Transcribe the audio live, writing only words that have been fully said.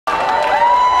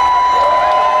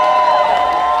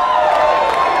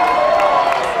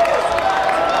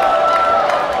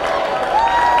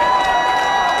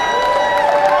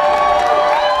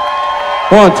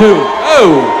1, 2.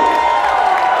 Oh.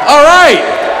 All right.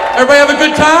 Everybody have a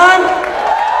good time?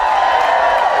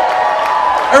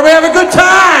 Everybody have a good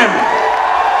time?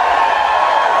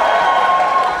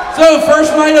 So,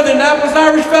 first night of the Annapolis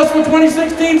Irish Festival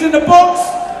 2016 is in the books.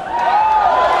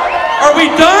 Are we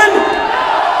done?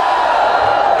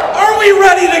 Are we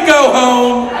ready to go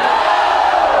home?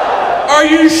 Are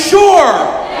you sure?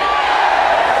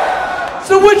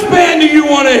 So which band do you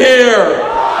want to hear?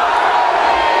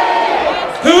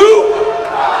 Who?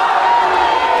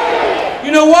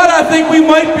 You know what? I think we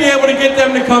might be able to get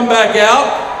them to come back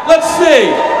out. Let's see.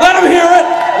 Let them hear it.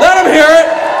 Let them hear it.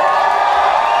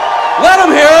 Let them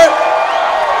hear it.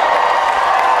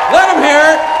 Let them hear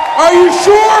it. Are you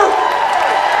sure?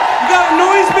 You got a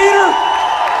noise meter?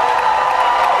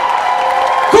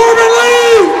 Corbin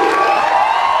Lee!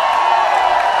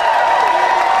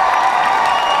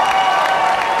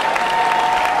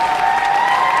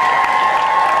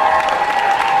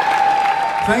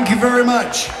 Thank you very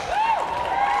much.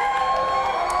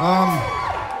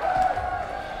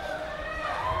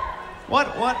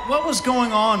 What was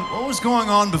going on? What was going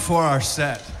on before our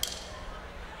set?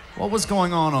 What was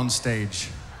going on stage?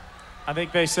 I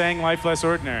think they sang Life Less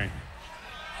Ordinary.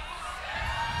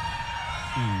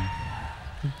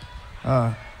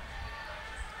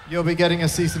 You'll be getting a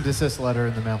cease and desist letter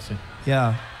in the mail soon.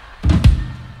 Yeah.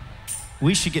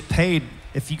 We should get paid.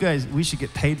 We should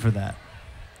get paid for that.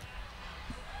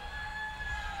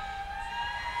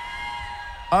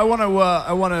 I want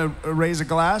to raise a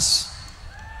glass,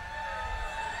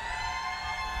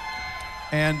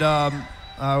 and I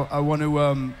want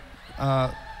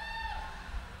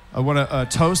to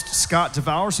toast Scott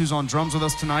DeVowers, who's on drums with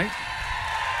us tonight.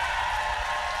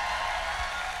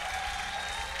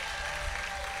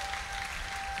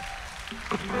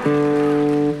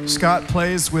 Scott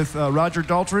plays with Roger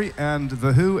Daltrey and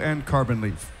The Who and Carbon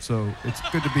Leaf, so it's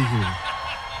good to be here.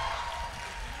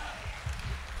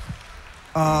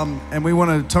 And we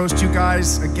want to toast you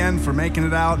guys again for making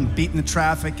it out and beating the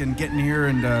traffic and getting here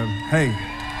and, hey.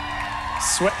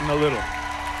 Sweating a little.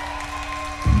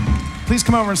 Please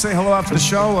come over and say hello after the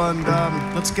show and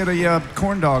let's get a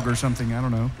corn dog or something, I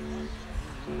don't know.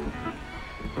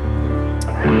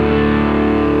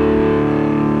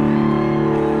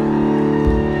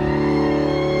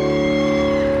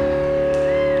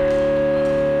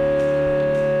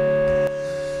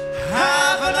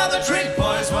 Have another drink,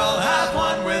 boys, well, have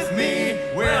one with me.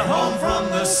 We're home from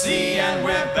the sea and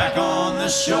we're back on the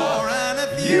shore. And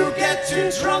if you get too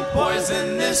drunk, boys,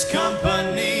 in this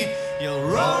company, you'll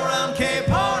roll around Cape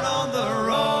Horn on the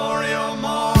Rorio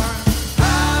Moor.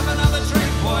 Have another drink,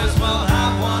 boys, well,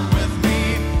 have one with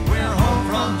me. We're home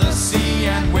from the sea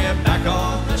and we're back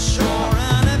on the shore.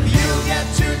 And if you get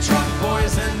too drunk,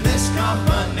 boys, in this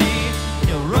company,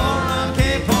 you'll roll around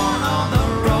Cape Horn on the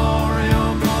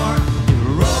Rorio Moor.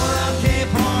 You'll roll around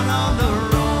Cape Horn on the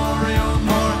Rorio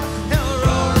Moor. You'll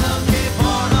roll around Cape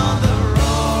Horn on the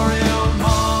Rorio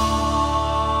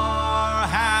Moor.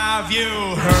 Have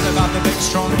you heard about the big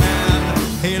strong man?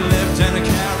 He lived in a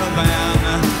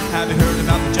caravan. Have you heard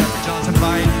about the Jeffrey Johnson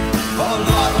fight? Oh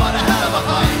Lord, what a hell of a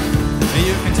fight.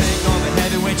 You can take all the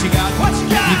heavyweight you got. What you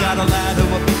got? You got a lad who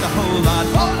will beat the whole lot.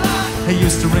 He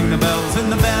used to ring the bells in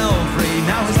the belfry.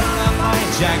 Now he's gonna fight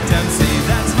Jack Dempsey.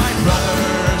 That's my brother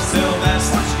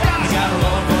Sylveste. He got a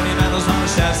roll of 40 medals on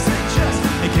his chest.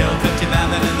 He killed 50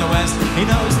 madmen in the West. He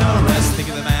knows no rest.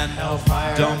 Think of the man.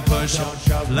 Hellfire. Don't push. Don't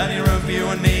shove. Plenty room for you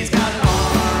and me. He's got an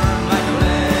arm like a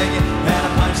leg and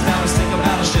a punch. Now he's sink a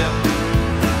battleship.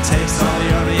 Takes all the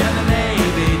army and the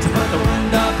navy to put the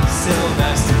wind up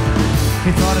Sylveste. He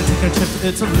thought he'd take a trip to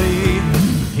Italy.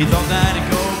 He thought that he'd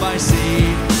go by sea.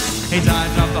 He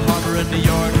dived off the harbor in New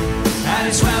York, and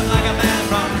he swam like a man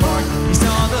from Cork. He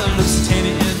saw the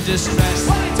Lusitania in distress.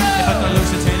 He put the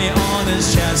Lusitania on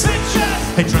his chest.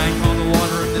 He drank all the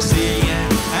water in the sea,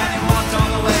 and he walked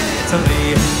all the way to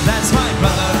Italy. That's my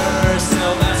brother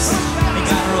Sylveste. He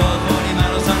got a roll of 40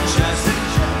 medals on his chest.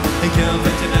 He killed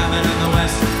 50 madmen in the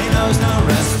West. He knows no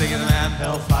rest. Think of the man.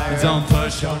 Hellfire. Don't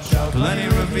push. Don't shove.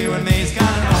 Plenty room for you and me. He's got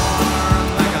an arm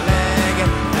like a leg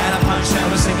and a punch that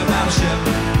would sink a battleship.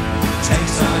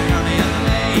 Takes all the army and the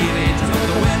navy to put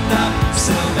the wind up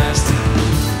Sylveste.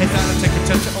 He thought he'd take a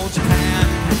trip to old Japan.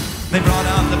 They brought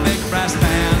out the big brass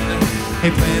band. He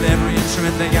played every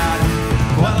instrument they got.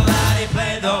 What a lad, he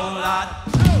played the whole lot.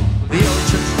 The old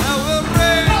church bell will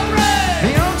ring.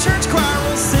 The old church choir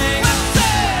will sing.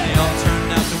 They all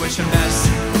turned out to wish him best.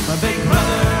 My big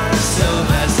brother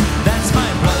Sylveste. That's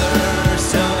my brother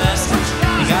Sylveste.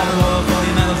 He got a roll of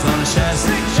 40 medals on his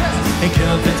chest. He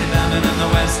killed 50 madmen in the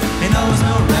West. He knows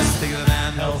no rest. Think of the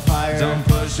man. Hellfire. Don't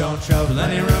push. Don't shove.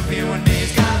 Plenty room for you and me.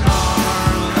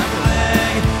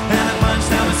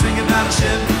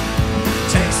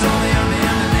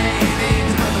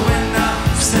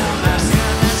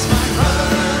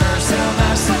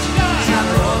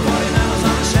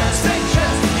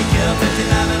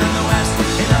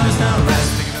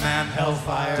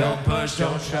 hellfire. Don't push,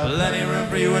 don't shove, plenty room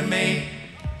for you and me.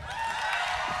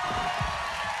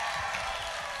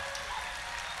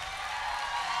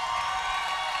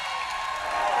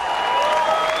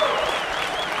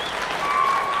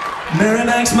 Mary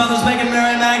Mack's mother's making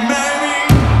Mary Mack marry me.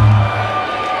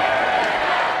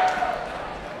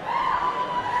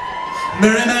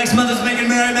 Mary Mack's mother's making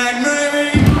Mary Mack marry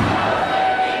me.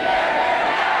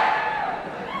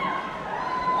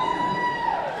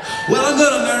 Well, I'm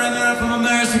gonna marry Mary from a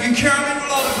Mary so you can carry me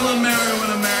all the full of Mary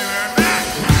when I marry Mary Mack.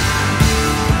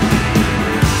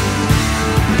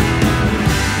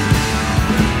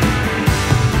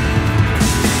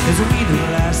 There's a weed in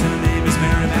the last and her name is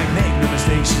Mary Mack. Make no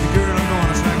mistake, she's the girl I'm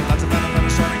gonna smack. Lots of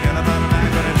fellas trying to get about a Mack,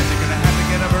 but I think they're gonna have to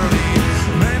get up early.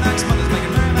 Mary Mack's mother's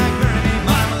making Mary Mack marry me.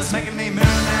 My mother's making me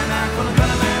Mary Mack. Well, I'm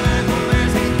gonna marry Mack. Well,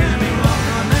 there's he can be wrong.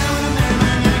 I'm there with a Mary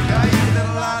Mack. I used to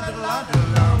la da la da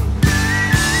la.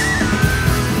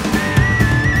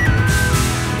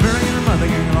 Mary and her mother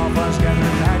getting all flush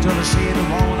gathering back till the shade of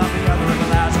one without the other. And the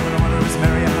last of the mother is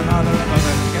Mary and her mother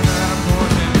together at a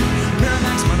portion. Mary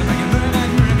Mack's mother making Mary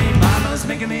Mack marry me. My mother's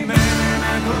making me Mary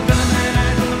Mack. Well, I'm gonna marry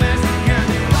Mack. Well, the best he can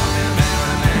be wrong. I'm there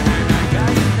with a Mary Mack. I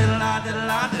used to la da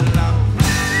la da la.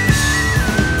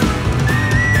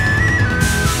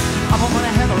 I'm on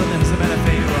a heather and there's a better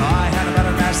favor. I had a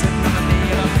better mass sitting on the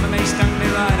knee. Up the mace stung me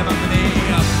right above the knee.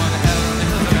 Up on the heather and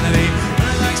there's a better knee.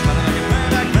 Mary Mack's mother making Mary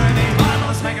Mack marry me. My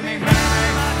mother's making me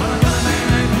Mary Mack. Well, I'm gonna marry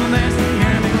Mack. Well, the best he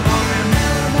can be wrong. I'm there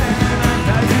with a Mary Mack.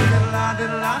 I used to la da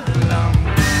la da la.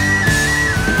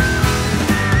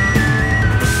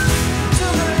 So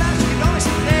Mary Mack, she can always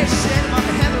sit there. She said I'm on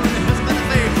the heather and there's a better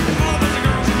favor. All of the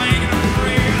girls are making her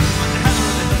free. I'm on the heather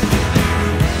and there's a better favor.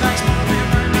 Mack's mother making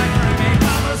Mary Mack marry me.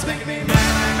 My mother's making me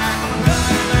Mary Mack. Well, I'm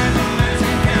gonna marry Mack. Well, the best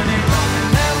he can be wrong. I'm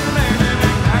there with a Mary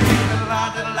Mack. I used to la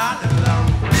da la da la.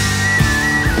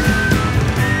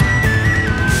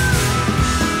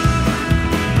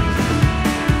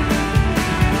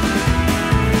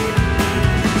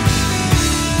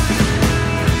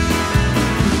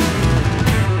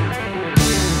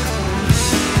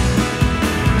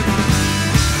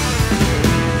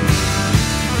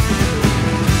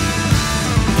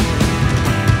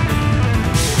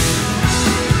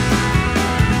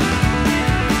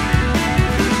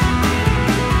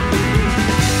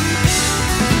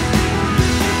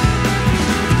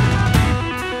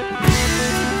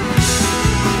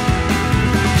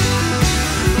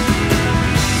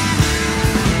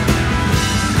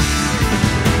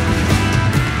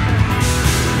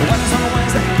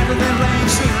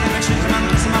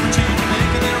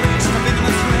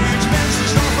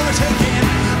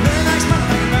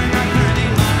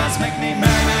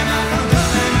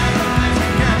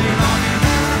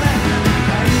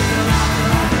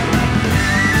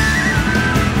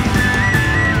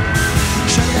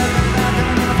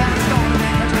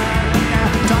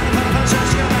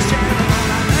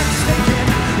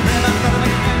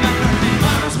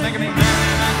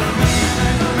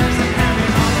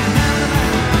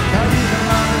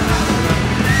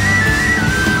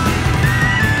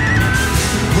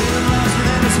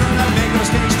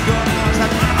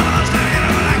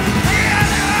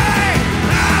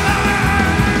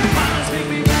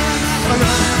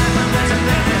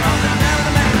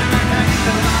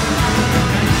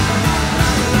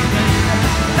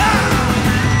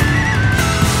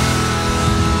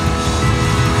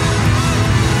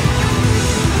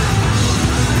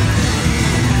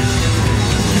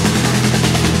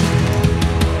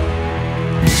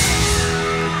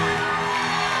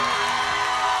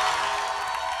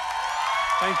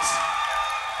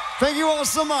 Thank you all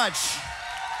so much.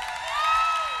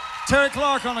 Terry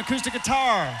Clark on acoustic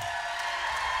guitar.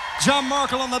 John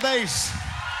Markle on the bass.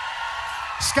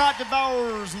 Scott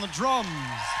DeBowers on the drums.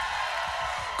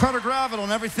 Carter Gravitt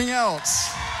on everything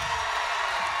else.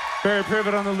 Barry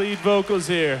Privet on the lead vocals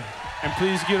here. And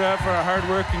please give it up for our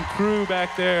hard-working crew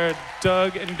back there,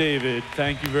 Doug and David.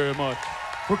 Thank you very much.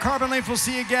 We're Carbon Leaf. We'll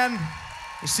see you again.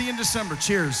 We'll see you in December.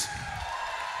 Cheers.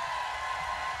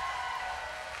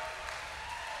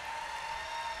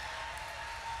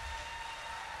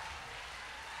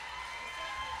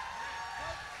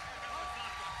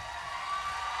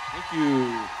 Thank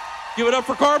you. Give it up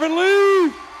for Carbon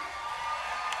Leaf.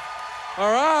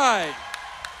 All right.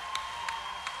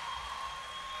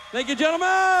 Thank you,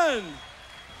 gentlemen.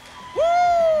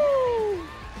 Woo!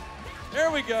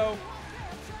 There we go.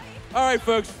 All right,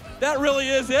 folks, that really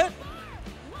is it.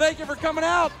 Thank you for coming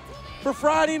out for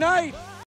Friday night.